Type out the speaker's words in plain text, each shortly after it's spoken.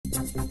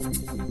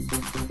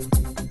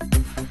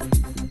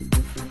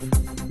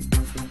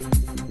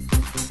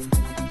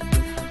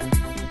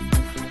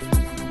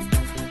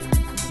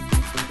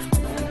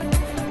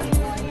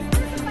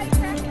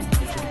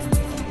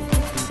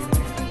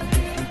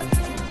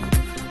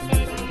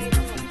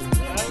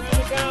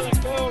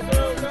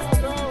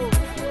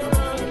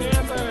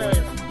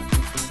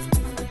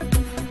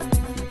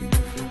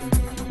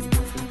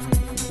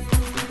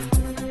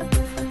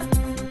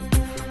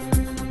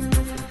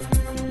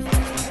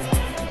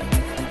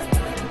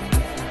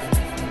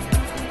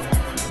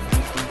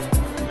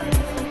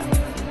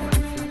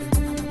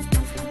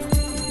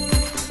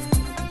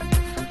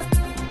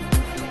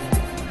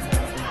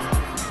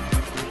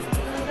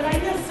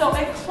So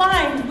at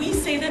Klein, we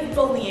say that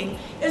bullying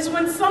is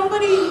when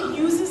somebody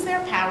uses their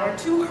power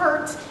to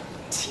hurt,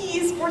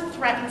 tease, or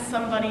threaten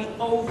somebody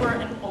over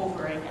and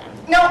over again.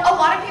 Now, a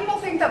lot of people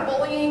think that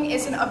bullying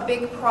isn't a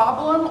big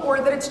problem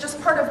or that it's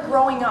just part of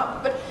growing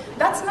up, but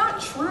that's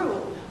not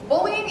true.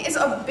 Bullying is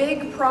a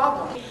big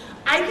problem.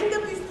 I think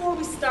that before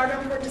we start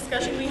our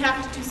discussion, we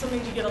have to do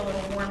something to get a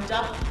little warmed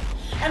up.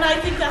 And I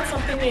think that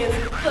something is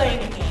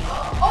playing a game.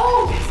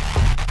 Oh!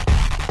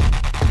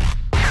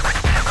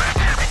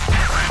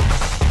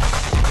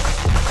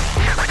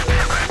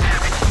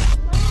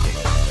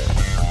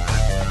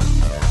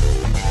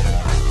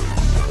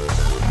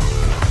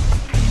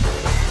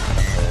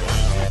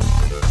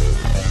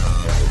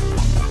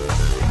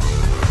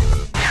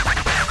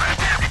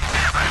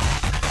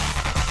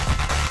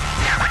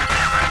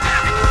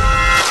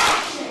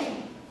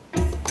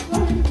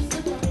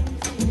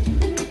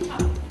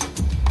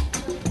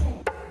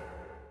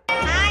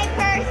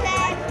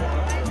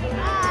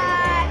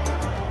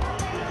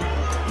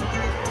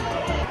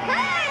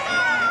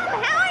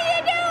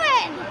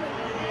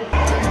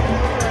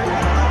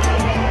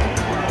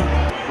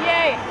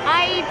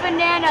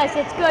 Bananas,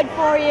 it's good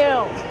for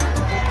you.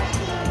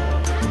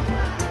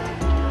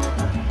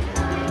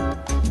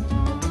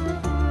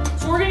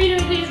 So we're going to be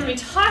doing things, we're going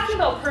to be talking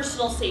about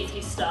personal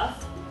safety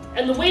stuff.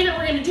 And the way that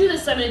we're going to do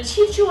this, I'm going to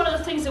teach you one of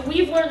the things that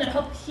we've learned that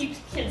help keep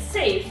kids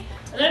safe.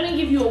 And then I'm going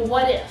to give you a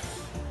what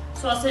if.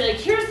 So I'll say,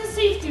 like, here's the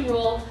safety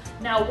rule,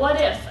 now what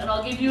if? And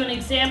I'll give you an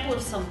example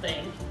of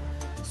something.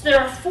 So there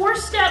are 4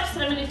 steps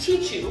that I'm going to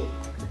teach you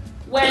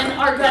when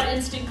our gut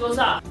instinct goes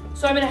off.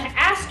 So I'm going to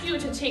ask you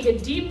to take a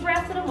deep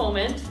breath in a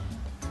moment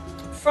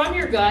from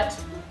your gut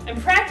and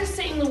practice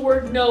saying the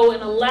word no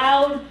in a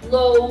loud,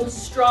 low,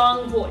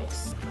 strong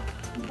voice.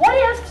 What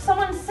if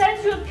someone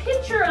sends you a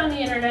picture on the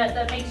internet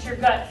that makes your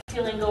gut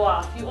feeling go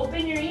off? You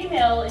open your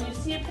email and you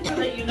see a picture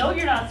that you know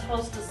you're not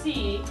supposed to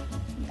see,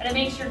 and it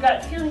makes your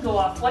gut feeling go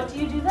off. What do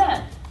you do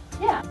then?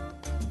 Yeah.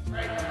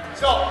 Right.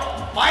 So,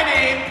 my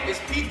name is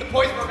Pete the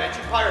Poison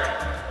Prevention Pirate.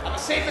 I'm the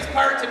safest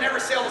pirate to never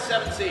sail the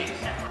 7 seas.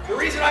 The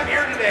reason I'm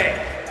here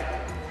today,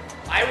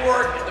 I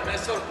work at the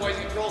Minnesota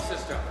Poison Control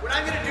System. What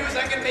I'm going to do is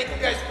I'm going to make you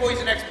guys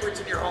poison experts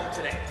in your home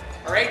today.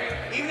 All right?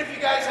 Even if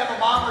you guys have a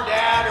mom or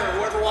dad or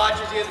whoever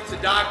watches you that's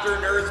a doctor,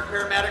 nurse, a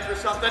paramedic or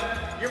something,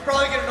 you're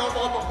probably going to know a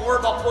little bit more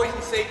about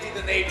poison safety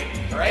than they do.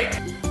 All right?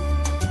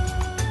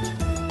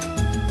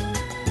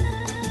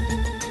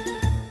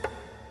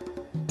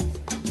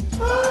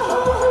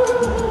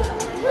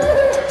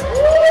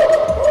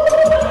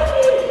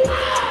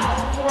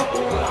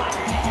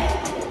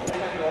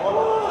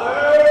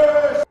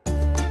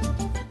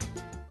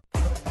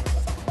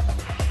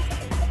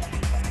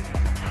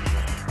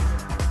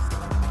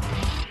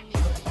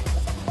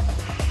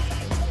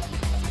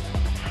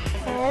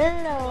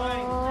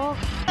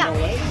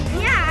 Hello.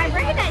 Yeah, I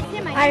recognize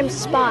him. I'm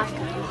Spock.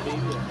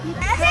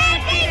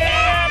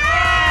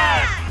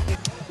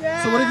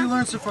 So what have you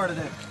learned so far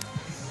today?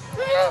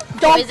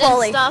 Don't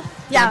bully.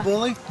 Stuff. Yeah. Don't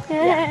bully?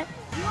 Yeah.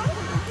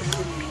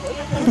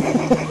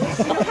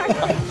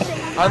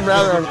 I'm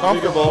rather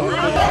uncomfortable.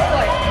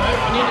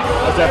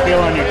 How's that feel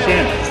on your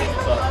chin?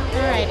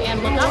 All right,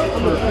 and look up.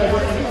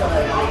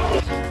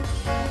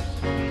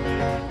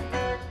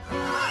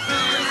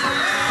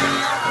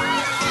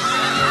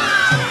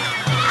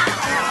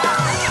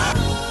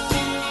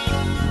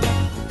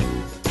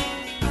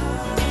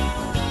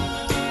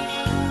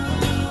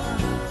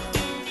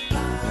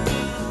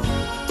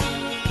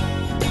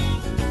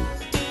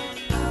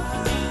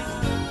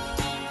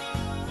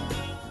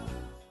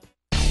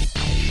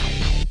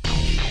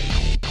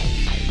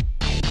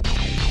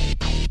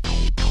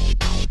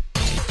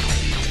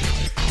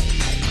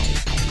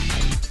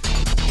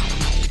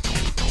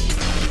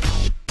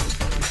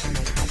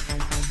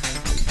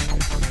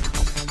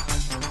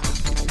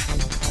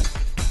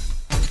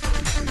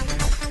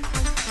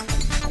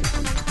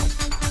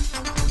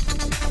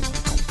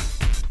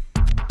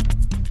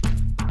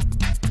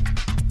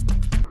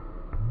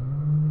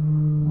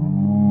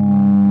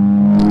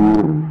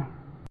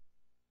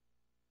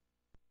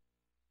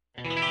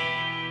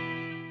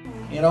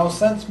 You know,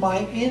 since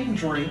my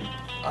injury,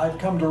 I've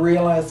come to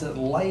realize that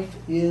life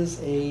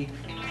is a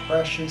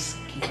precious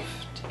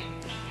gift.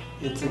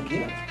 It's a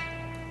gift.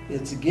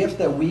 It's a gift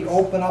that we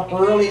open up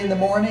early in the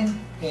morning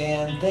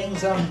and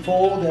things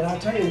unfold, and I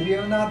tell you, we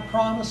are not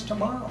promised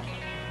tomorrow.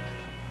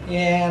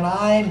 and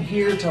I'm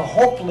here to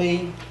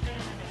hopefully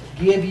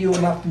give you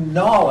enough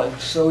knowledge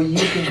so you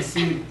can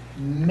see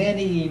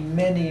many,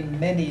 many,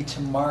 many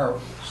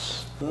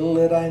tomorrows. Little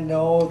did I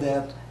know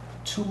that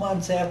 2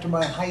 months after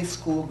my high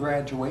school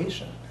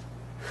graduation,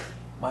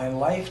 my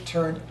life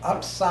turned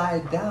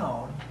upside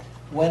down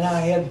when I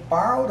had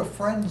borrowed a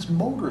friend's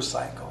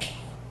motorcycle.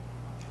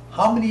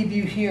 How many of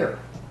you here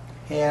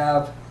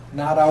have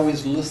not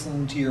always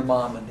listened to your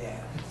mom and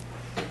dad?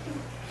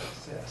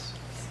 Yes.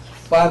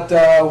 But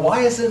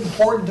why is it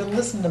important to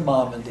listen to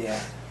mom and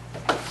dad?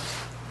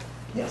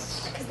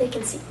 Yes. Because they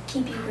can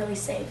keep you really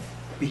safe.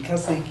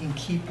 Because they can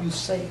keep you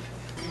safe.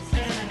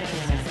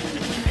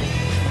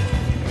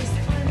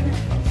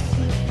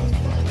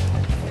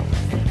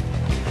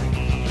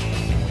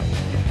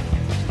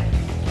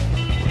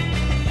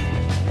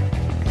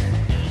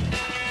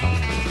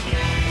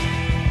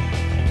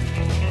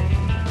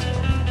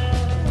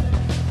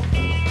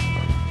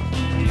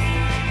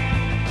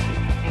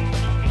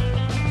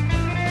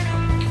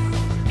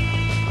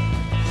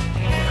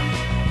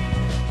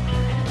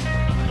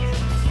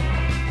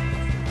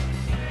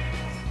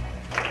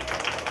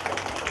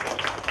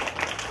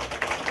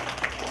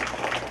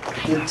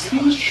 The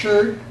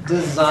T-shirt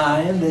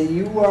design that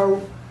you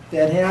have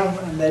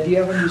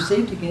on your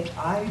safety kit,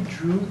 I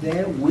drew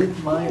that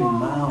with my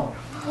mouth.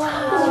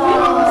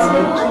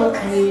 Wow. It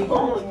took me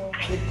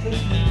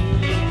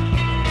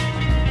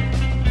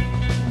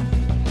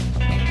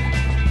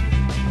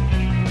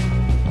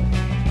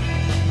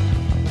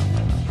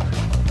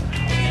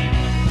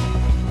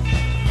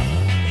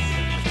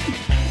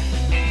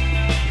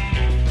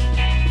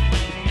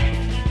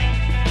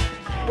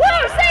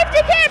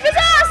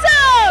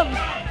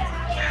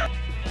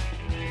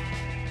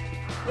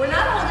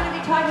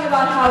talking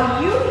about how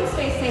you can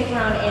stay safe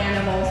around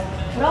animals,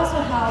 but also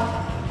how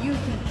you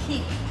can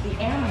keep the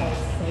animals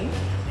safe,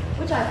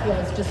 which I feel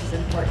is just as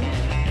important.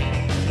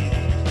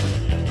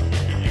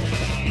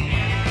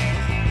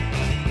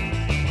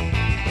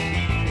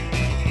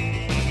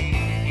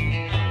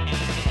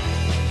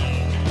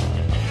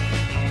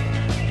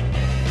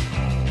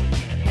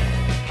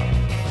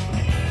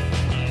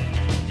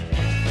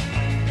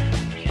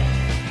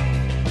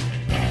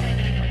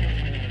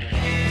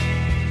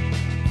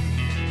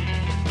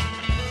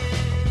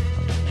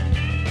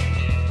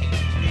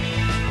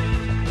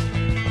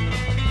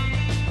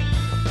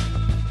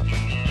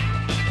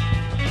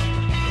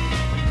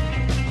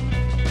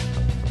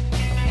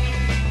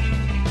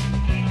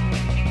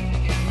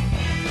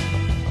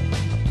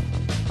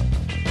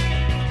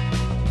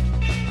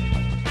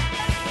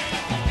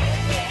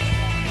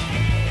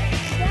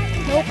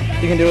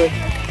 You can do it.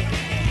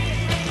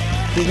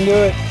 You can do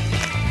it.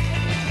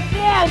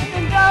 Yes, the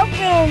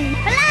dolphin.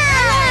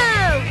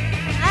 Hello!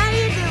 How are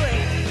you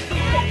doing?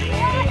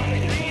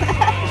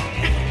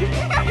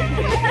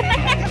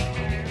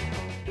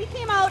 We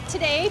came out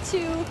today to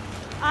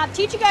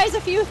teach you guys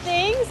a few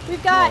things.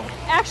 We've got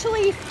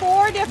actually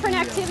 4 different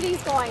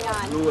activities going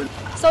on.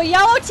 So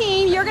yellow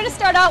team, you're going to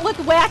start out with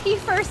wacky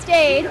first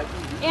aid.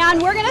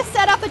 And we're going to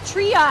set up a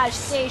triage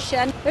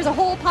station. There's a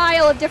whole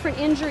pile of different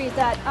injuries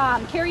that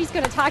Carrie's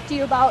going to talk to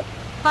you about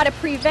how to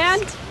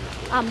prevent,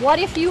 what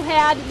if you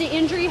had the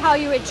injury, how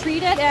you would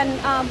treat it, and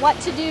what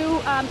to do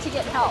to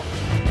get help.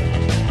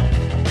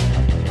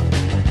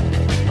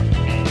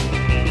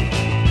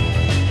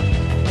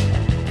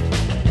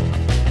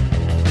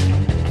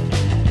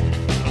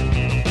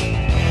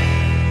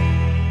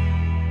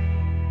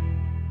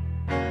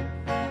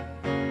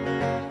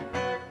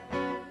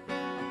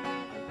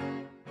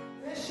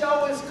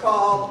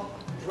 Called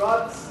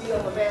Drug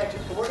Seal the Magic,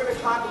 and we're going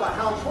to talk about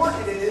how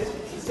important it is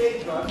to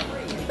stay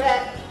drug-free. In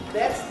fact,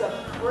 that's the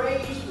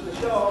phrase for the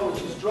show,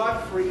 which is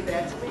drug-free,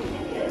 that's me.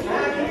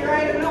 Now, can you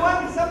write a new one?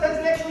 Because sometimes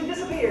it actually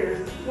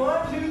disappears.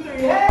 1, 2, 3,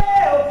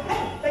 hey!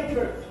 Thank you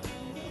very much.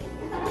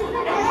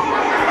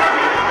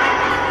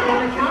 On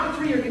the count of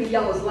 3, you're going to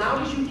yell as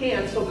loud as you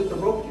can so that the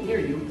rope can hear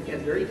you. It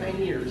has very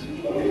tiny ears.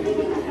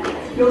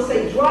 You'll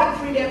say,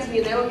 drug-free, that's me,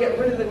 and that'll get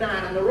rid of the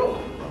knot on the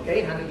rope.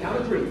 Okay, on the count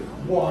of 3.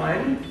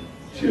 1,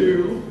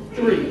 2,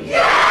 3.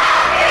 Yeah!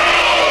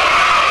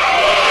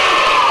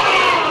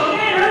 Oh,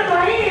 man, hurt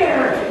my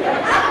ear!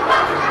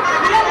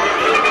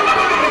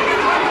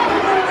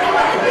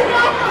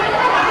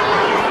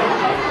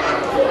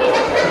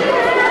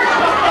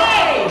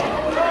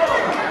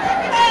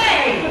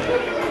 Hey!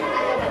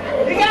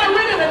 You got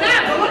rid of the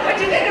knot, but look what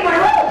you did to my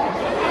rope!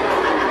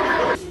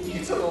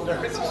 He's a little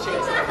nervous. He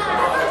shakes.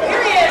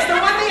 Here he is, the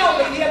one, the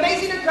only, the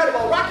amazing,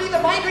 incredible Rocky the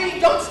Mind Reading.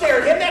 Don't stare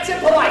at him, that's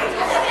impolite.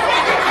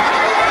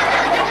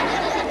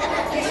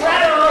 He's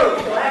rather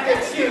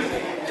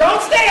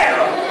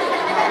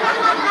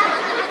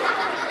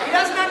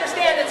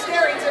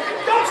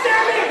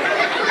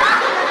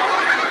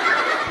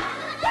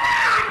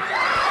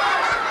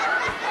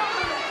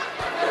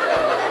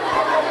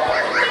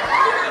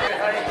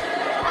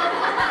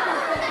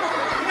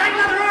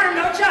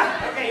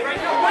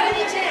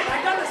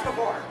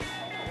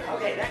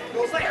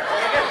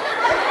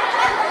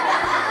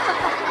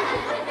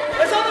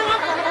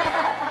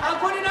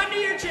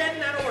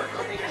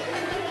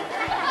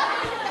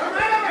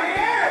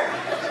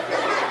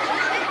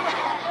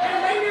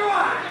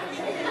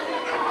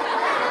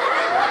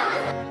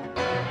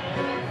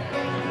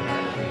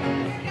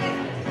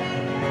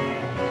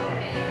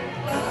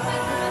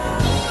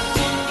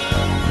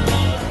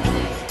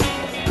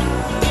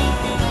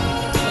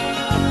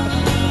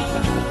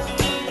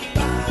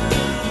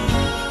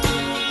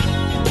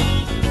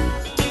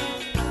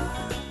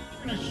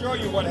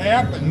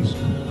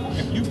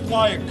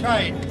fly a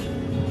kite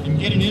and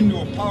getting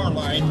into a power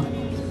line.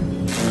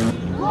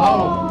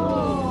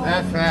 Oh,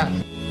 that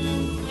fast.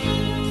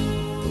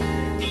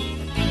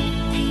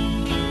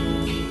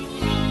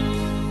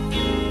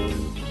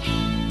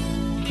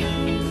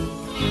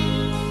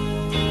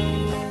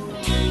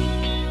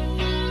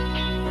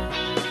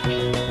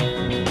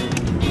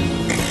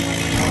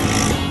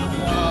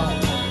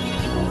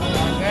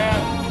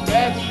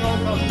 That shows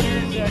how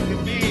serious that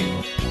can be.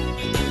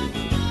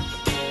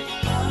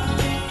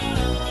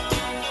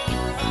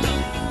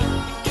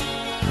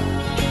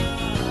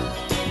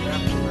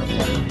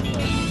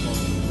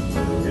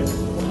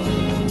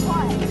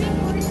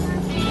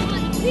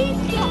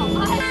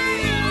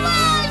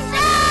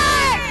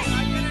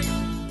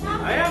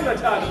 I am going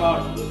to talk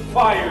about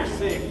fire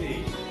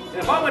safety. And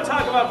if I'm going to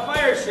talk about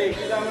fire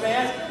safety, I'm going to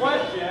ask a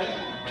question,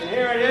 and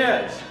here it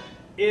is.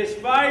 Is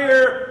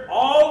fire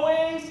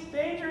always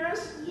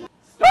dangerous?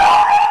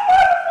 Stop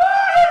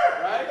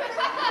fire! Right?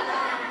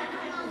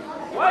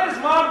 Why does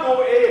mom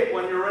go ape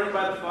when you're running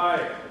by the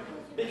fire?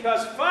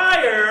 Because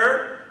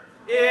fire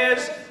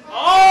is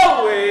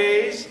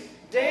always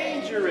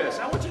dangerous.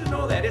 I want you to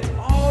know that. It's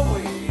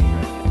always dangerous.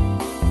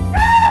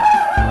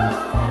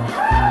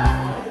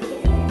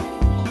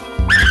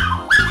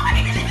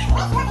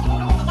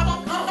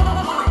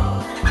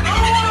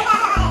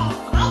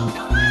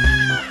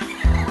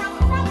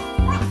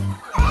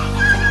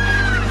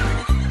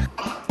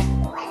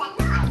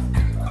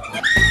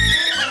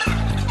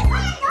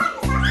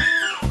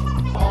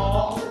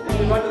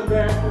 Run to the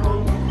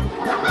bathroom.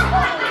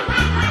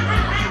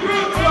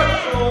 Put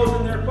clothes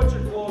in there, put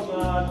your clothes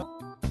on.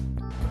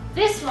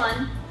 This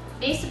one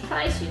may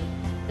surprise you,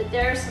 but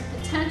there are some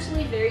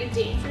potentially very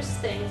dangerous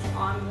things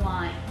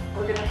online.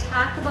 We're going to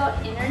talk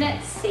about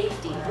internet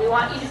safety. We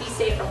want you to be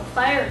safe from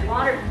fire and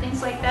water and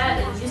things like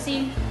that and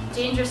using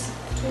dangerous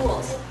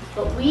tools.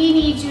 But we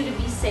need you to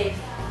be safe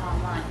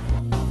online.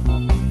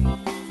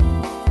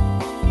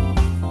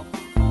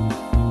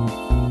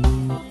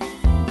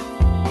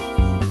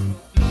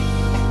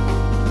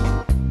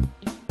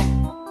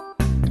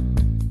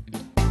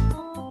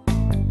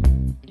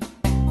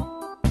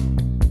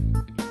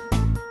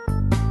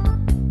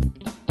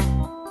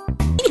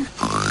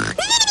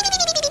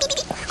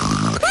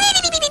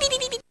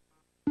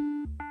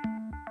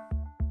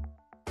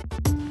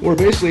 What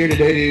we're basically here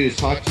today to do is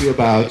talk to you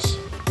about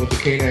what the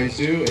canines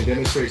do and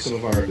demonstrate some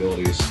of our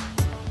abilities.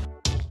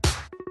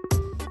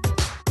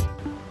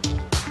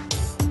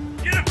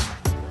 Get him!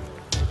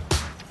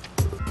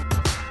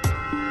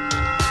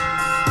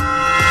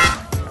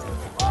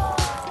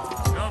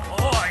 Good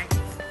boy.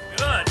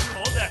 Good.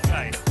 Hold that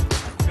guy.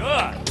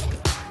 Good.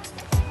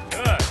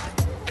 Good.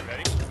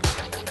 Ready?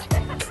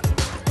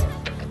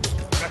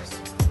 Yes.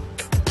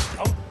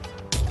 Out.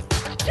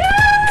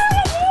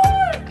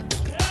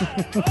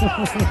 We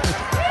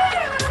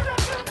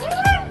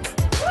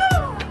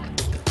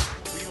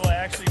will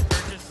actually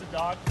purchase the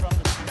dog from the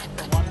zoo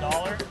for $1.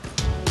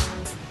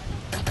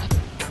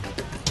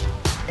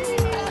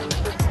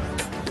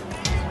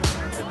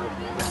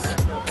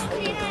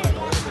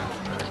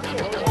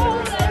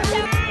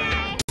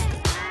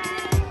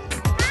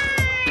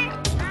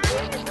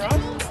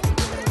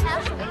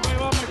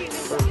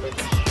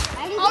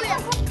 Oh, yeah.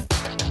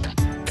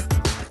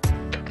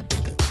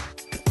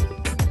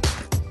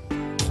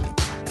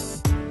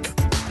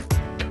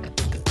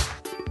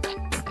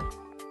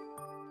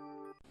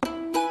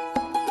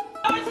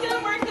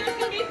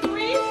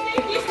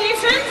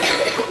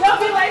 There'll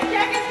be life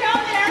jackets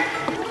down there.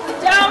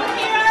 Down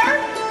here,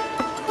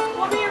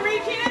 we'll be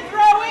reaching and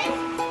throwing.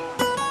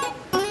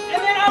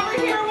 And then over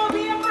here will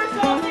be a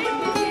personal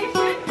safety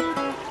station.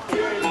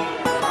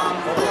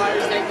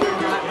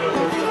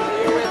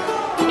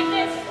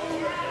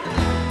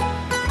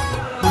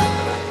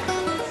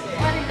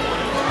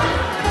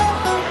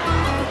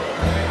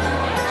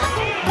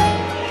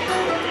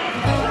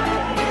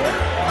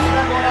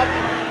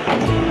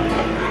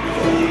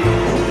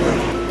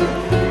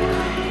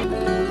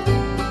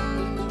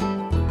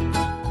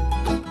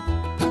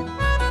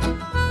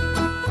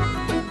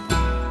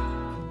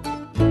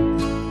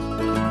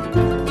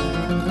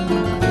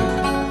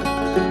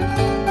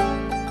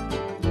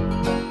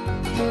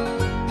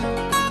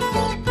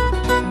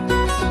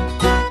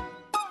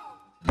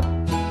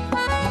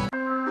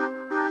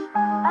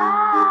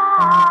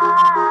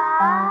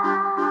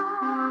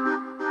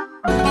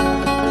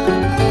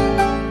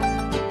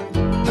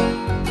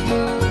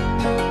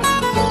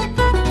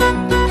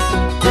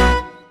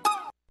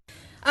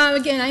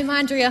 Again, I'm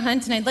Andrea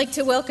Hunt, and I'd like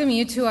to welcome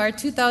you to our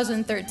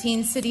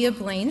 2013 City of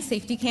Blaine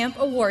Safety Camp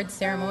Awards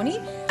Ceremony.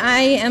 I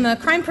am a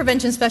crime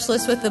prevention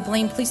specialist with the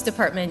Blaine Police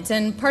Department,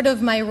 and part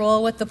of my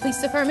role with the police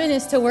department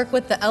is to work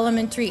with the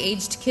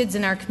elementary-aged kids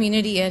in our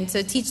community and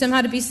to teach them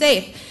how to be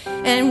safe.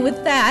 And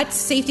with that,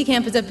 Safety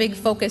Camp is a big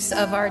focus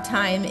of our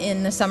time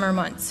in the summer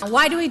months.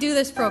 Why do we do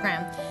this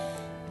program?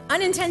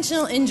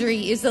 Unintentional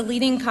injury is the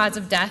leading cause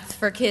of death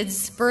for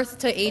kids birth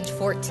to age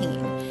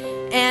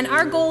 14. And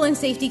our goal in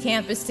Safety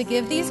Camp is to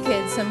give these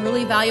kids some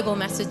really valuable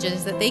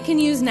messages that they can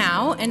use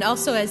now and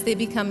also as they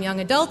become young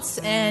adults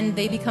and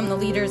they become the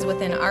leaders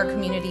within our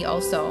community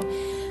also.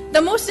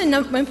 The most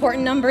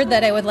important number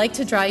that I would like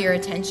to draw your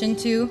attention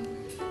to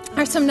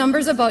are some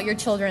numbers about your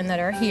children that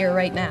are here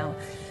right now.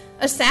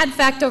 A sad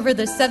fact over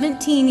the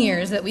 17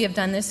 years that we have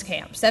done this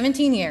camp,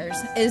 17 years,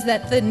 is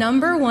that the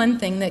number one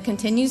thing that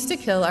continues to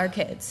kill our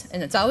kids,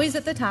 and it's always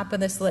at the top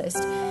of this list,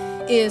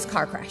 is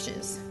car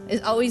crashes.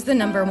 Is always the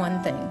number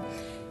one thing.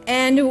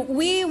 And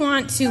we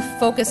want to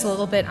focus a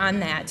little bit on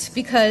that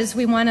because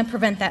we want to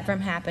prevent that from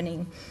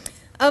happening.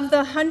 Of the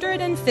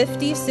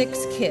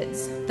 156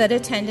 kids that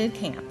attended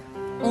camp,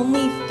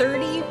 only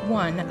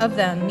 31 of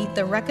them meet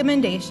the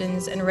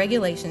recommendations and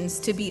regulations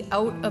to be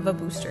out of a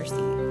booster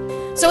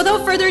seat. So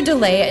without further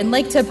delay, I'd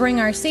like to bring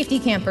our safety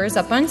campers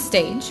up on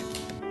stage.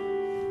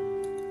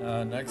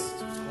 Next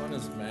one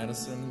is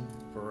Madison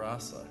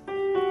Barasa.